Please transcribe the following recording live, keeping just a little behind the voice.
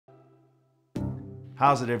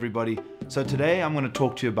How's it, everybody? So today I'm going to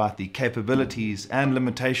talk to you about the capabilities and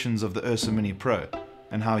limitations of the URSA Mini Pro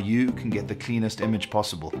and how you can get the cleanest image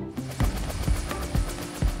possible.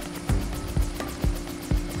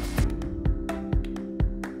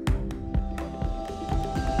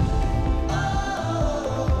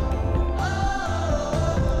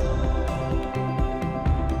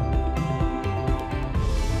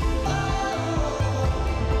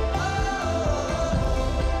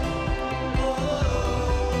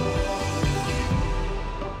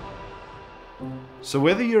 So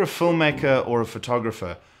whether you're a filmmaker or a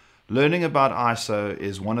photographer, learning about ISO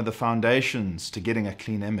is one of the foundations to getting a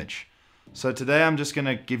clean image. So today I'm just going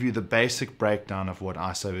to give you the basic breakdown of what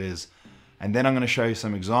ISO is, and then I'm going to show you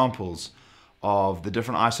some examples of the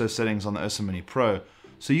different ISO settings on the URSA Mini Pro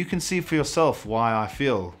so you can see for yourself why I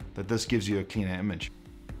feel that this gives you a cleaner image.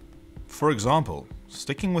 For example,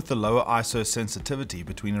 sticking with the lower ISO sensitivity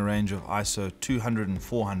between a range of ISO 200 and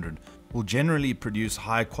 400 will generally produce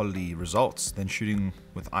higher quality results than shooting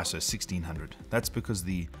with ISO 1600. That's because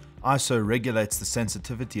the ISO regulates the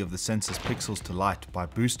sensitivity of the sensor's pixels to light by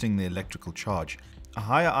boosting the electrical charge. A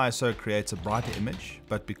higher ISO creates a brighter image,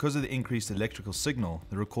 but because of the increased electrical signal,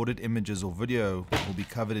 the recorded images or video will be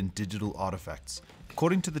covered in digital artifacts.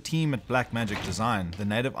 According to the team at Blackmagic Design, the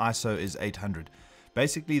native ISO is 800.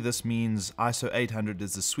 Basically, this means ISO 800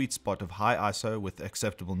 is the sweet spot of high ISO with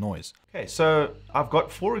acceptable noise. Okay, so I've got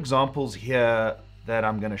 4 examples here that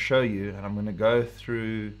I'm going to show you, and I'm going to go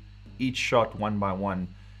through each shot one by one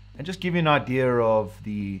and just give you an idea of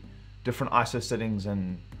the different ISO settings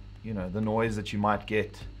and, you know, the noise that you might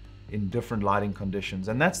get in different lighting conditions.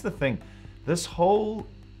 And that's the thing, this whole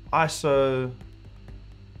ISO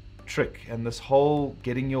trick and this whole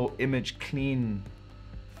getting your image clean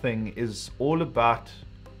thing is all about,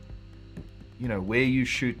 you know, where you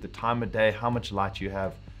shoot, the time of day, how much light you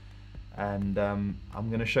have, and I'm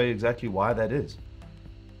going to show you exactly why that is.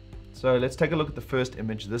 So let's take a look at the first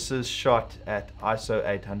image. This is shot at ISO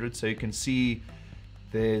 800, so you can see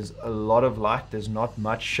there's a lot of light. There's not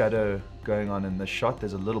much shadow going on in this shot.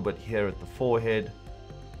 There's a little bit here at the forehead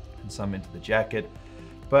and some into the jacket,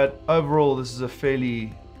 but overall this is a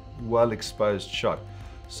fairly well exposed shot.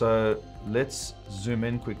 So let's zoom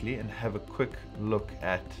in quickly and have a quick look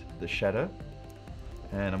at the shadow.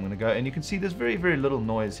 And I'm going to go, and you can see there's very, very little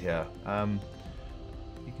noise here.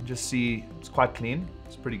 You can just see it's quite clean.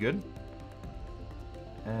 It's pretty good.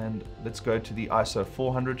 And let's go to the ISO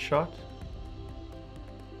 400 shot.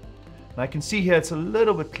 And I can see here it's a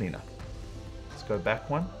little bit cleaner. Let's go back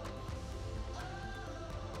one.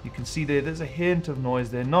 You can see there's a hint of noise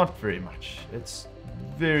there, not very much. It's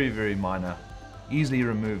very, very minor. Easily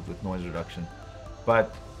removed with noise reduction,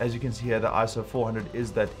 but as you can see here, the ISO 400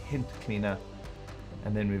 is that hint cleaner,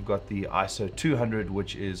 and then we've got the ISO 200,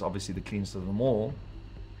 which is obviously the cleanest of them all,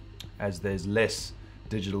 as there's less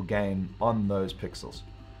digital gain on those pixels.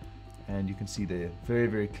 And you can see they're very,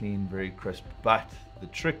 very clean, very crisp. But the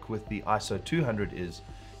trick with the ISO 200 is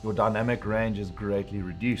your dynamic range is greatly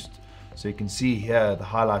reduced. So you can see here the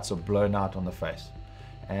highlights are blown out on the face,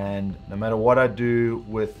 and no matter what I do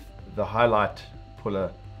with the highlight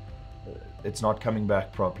puller, it's not coming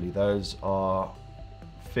back properly. Those are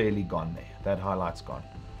fairly gone there. That highlight's gone.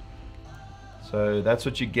 So that's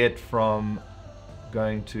what you get from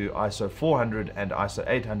going to ISO 400 and ISO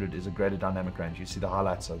 800 is a greater dynamic range. You see the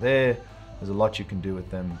highlights are there. There's a lot you can do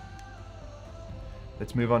with them.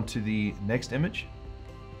 Let's move on to the next image.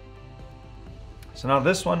 So now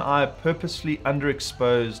this one, I purposely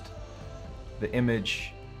underexposed the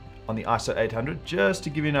image on the ISO 800 just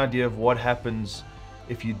to give you an idea of what happens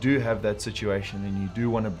if you do have that situation and you do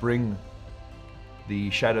want to bring the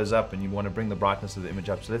shadows up and you want to bring the brightness of the image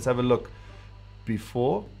up. So let's have a look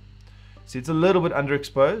before. See, it's a little bit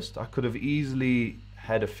underexposed. I could have easily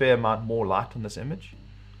had a fair amount more light on this image.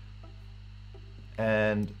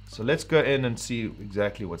 And so let's go in and see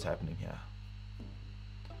exactly what's happening here.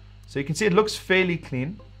 So you can see it looks fairly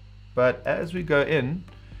clean, but as we go in,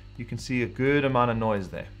 you can see a good amount of noise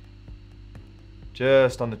there.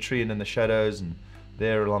 Just on the tree and in the shadows and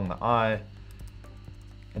there along the eye,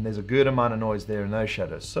 and there's a good amount of noise there in those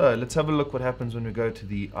shadows. So let's have a look what happens when we go to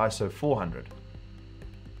the ISO 400.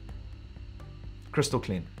 Crystal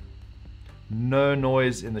clean. No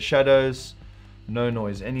noise in the shadows, no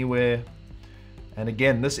noise anywhere. And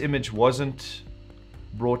again, this image wasn't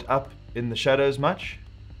brought up in the shadows much,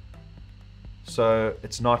 so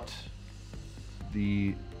it's not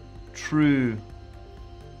the true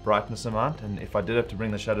brightness amount, and if I did have to bring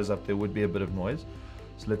the shadows up, there would be a bit of noise.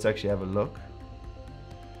 So let's actually have a look.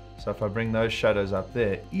 So if I bring those shadows up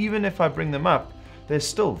there, even if I bring them up, there's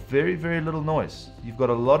still very, very little noise. You've got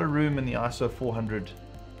a lot of room in the ISO 400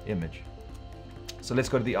 image. So let's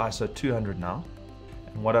go to the ISO 200 now.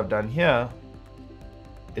 And what I've done here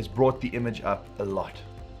is brought the image up a lot.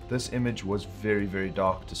 This image was very, very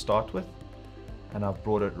dark to start with, and I've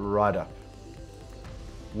brought it right up.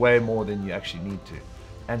 Way more than you actually need to.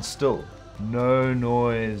 And still, no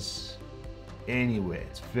noise anywhere.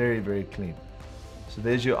 It's very, very clean. So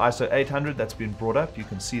there's your ISO 800 that's been brought up. You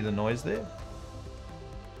can see the noise there.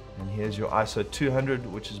 And here's your ISO 200,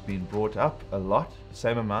 which has been brought up a lot,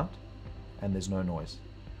 same amount, and there's no noise.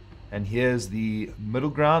 And here's the middle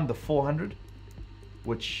ground, the 400,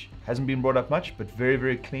 which hasn't been brought up much, but very,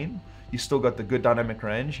 very clean. You still got the good dynamic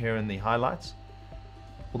range here in the highlights,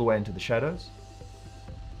 all the way into the shadows.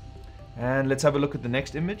 And let's have a look at the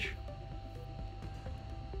next image.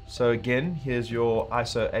 So again, here's your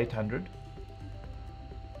ISO 800.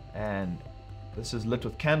 And this is lit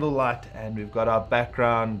with candlelight, and we've got our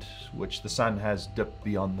background, which the sun has dipped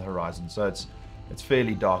beyond the horizon. So it's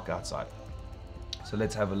fairly dark outside. So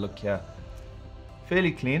let's have a look here.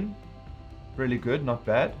 Fairly clean, really good, not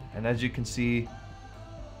bad. And as you can see,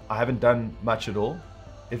 I haven't done much at all.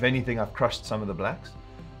 If anything, I've crushed some of the blacks.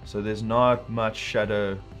 So there's not much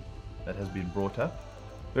shadow that has been brought up.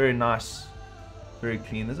 Very nice, very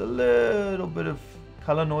clean. There's a little bit of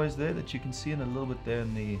color noise there that you can see, and a little bit there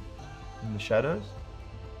in the shadows.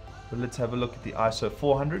 But let's have a look at the ISO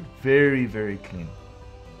 400. Very, very clean.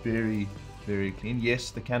 Very, very clean. Yes,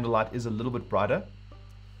 the candlelight is a little bit brighter,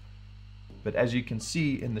 but as you can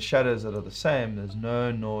see in the shadows that are the same, there's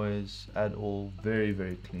no noise at all. Very,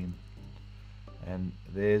 very clean. And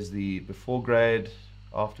there's the before grade,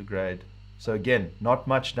 after grade. So again, not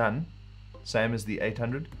much done. Same as the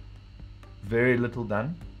 800. Very little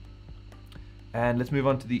done. And let's move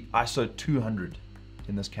on to the ISO 200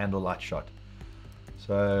 in this candlelight shot.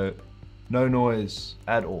 So no noise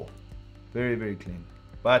at all. Very, very clean.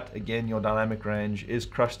 But again, your dynamic range is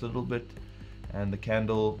crushed a little bit, and the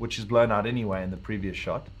candle, which is blown out anyway in the previous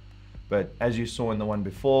shot. But as you saw in the one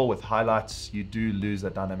before with highlights, you do lose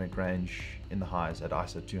that dynamic range in the highs at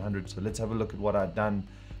ISO 200. So let's have a look at what I'd done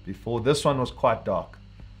before. This one was quite dark.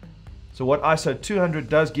 So what ISO 200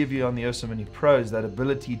 does give you on the URSA Mini Pro is that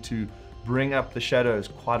ability to bring up the shadows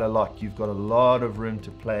quite a lot. You've got a lot of room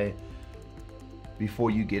to play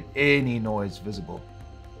before you get any noise visible.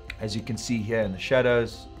 As you can see here in the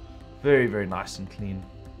shadows, very, very nice and clean.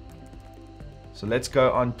 So let's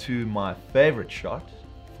go on to my favorite shot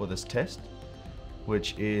for this test,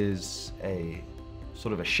 which is a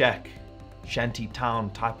sort of a shanty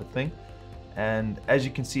town type of thing. And as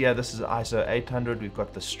you can see here, this is ISO 800. We've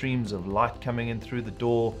got the streams of light coming in through the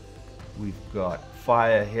door. We've got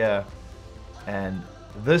fire here, and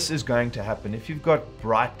this is going to happen. If you've got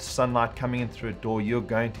bright sunlight coming in through a door, you're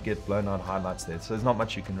going to get blown out highlights there. So there's not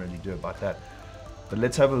much you can really do about that. But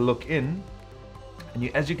let's have a look in.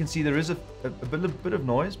 And as you can see, there is a bit of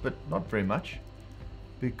noise, but not very much,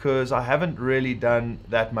 because I haven't really done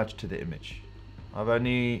that much to the image. I've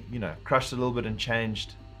only, crushed a little bit and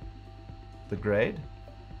changed the grade.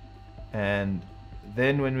 And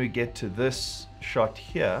then when we get to this shot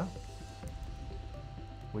here,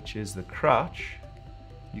 which is the crouch,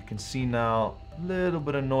 you can see now a little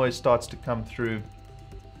bit of noise starts to come through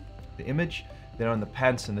the image. There on the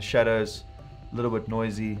pants and the shadows, a little bit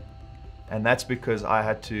noisy, and that's because I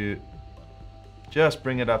had to just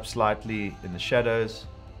bring it up slightly in the shadows,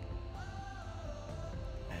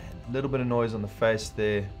 and a little bit of noise on the face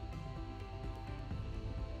there.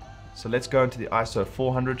 So let's go into the ISO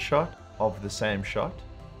 400 shot of the same shot.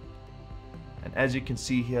 And as you can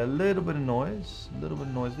see here, a little bit of noise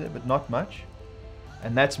there, but not much.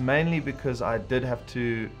 And that's mainly because I did have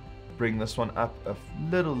to bring this one up a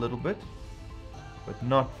little bit, but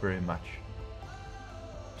not very much.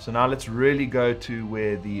 So now let's really go to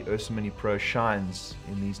where the URSA Mini Pro shines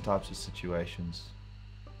in these types of situations.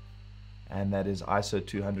 And that is ISO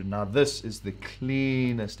 200. Now this is the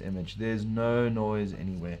cleanest image. There's no noise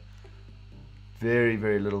anywhere. Very,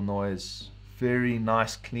 very little noise. Very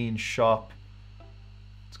nice, clean, sharp.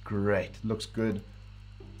 It's great. Looks good.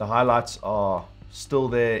 The highlights are still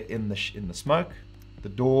there in the smoke. The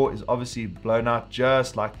door is obviously blown out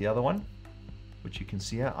just like the other one, which you can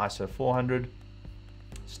see here. ISO 400,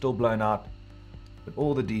 still blown out, but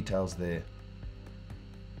all the details there.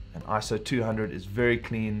 And ISO 200 is very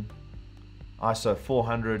clean. ISO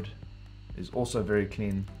 400 is also very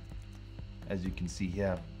clean, as you can see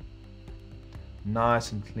here.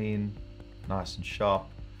 Nice and clean, nice and sharp.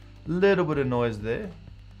 Little bit of noise there,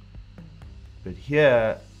 but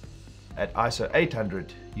here at ISO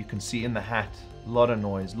 800, you can see in the hat, a lot of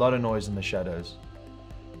noise in the shadows.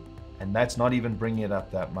 And that's not even bringing it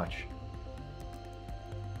up that much.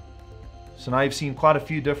 So now you've seen quite a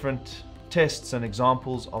few different tests and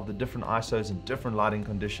examples of the different ISOs in different lighting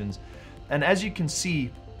conditions. And as you can see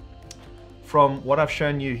from what I've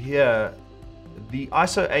shown you here, the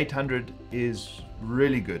ISO 800 is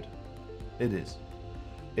really good. It is.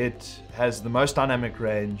 It has the most dynamic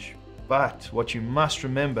range, but what you must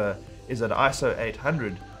remember is that ISO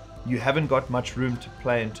 800, you haven't got much room to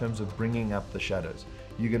play in terms of bringing up the shadows.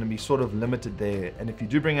 You're going to be sort of limited there, and if you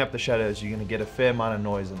do bring up the shadows, you're going to get a fair amount of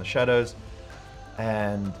noise in the shadows,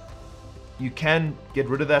 and you can get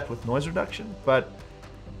rid of that with noise reduction, but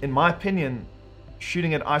in my opinion,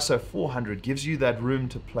 shooting at ISO 400 gives you that room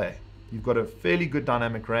to play. You've got a fairly good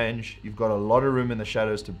dynamic range, you've got a lot of room in the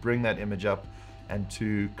shadows to bring that image up and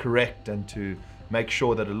to correct and to make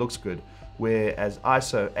sure that it looks good, whereas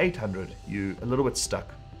ISO 800, you're a little bit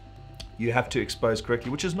stuck. You have to expose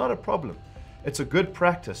correctly, which is not a problem. It's a good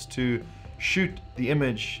practice to shoot the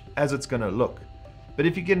image as it's going to look. But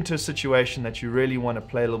if you get into a situation that you really want to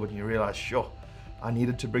play a little bit and you realize, sure, I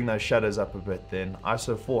needed to bring those shadows up a bit, then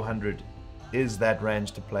ISO 400 is that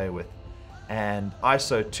range to play with. And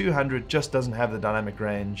ISO 200 just doesn't have the dynamic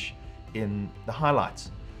range in the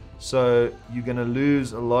highlights. So you're going to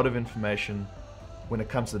lose a lot of information when it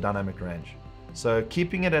comes to the dynamic range. So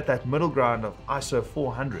keeping it at that middle ground of ISO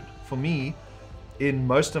 400, for me, in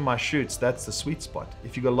most of my shoots, that's the sweet spot.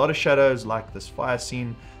 If you've got a lot of shadows like this fire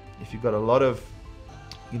scene, if you've got a lot of,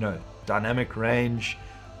 dynamic range,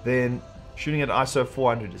 then shooting at ISO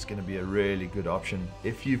 400 is going to be a really good option.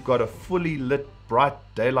 If you've got a fully lit, bright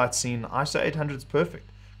daylight scene, ISO 800 is perfect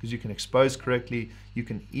because you can expose correctly, you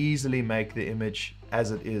can easily make the image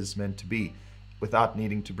as it is meant to be without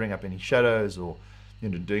needing to bring up any shadows or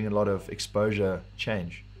doing a lot of exposure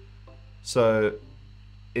change. So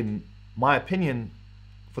in my opinion,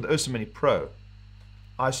 for the URSA Mini Pro,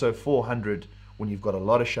 ISO 400 when you've got a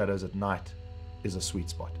lot of shadows at night is a sweet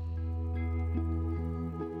spot.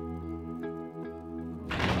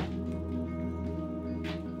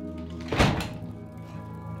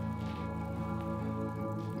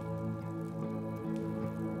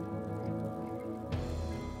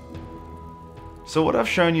 So what I've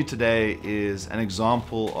shown you today is an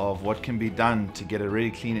example of what can be done to get a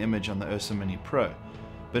really clean image on the URSA Mini Pro.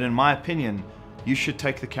 But in my opinion, you should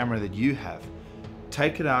take the camera that you have,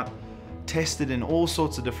 take it out, test it in all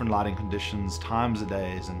sorts of different lighting conditions, times of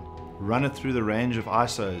days, and run it through the range of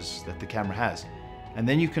ISOs that the camera has. And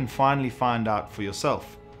then you can finally find out for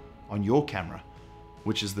yourself on your camera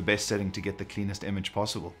which is the best setting to get the cleanest image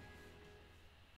possible.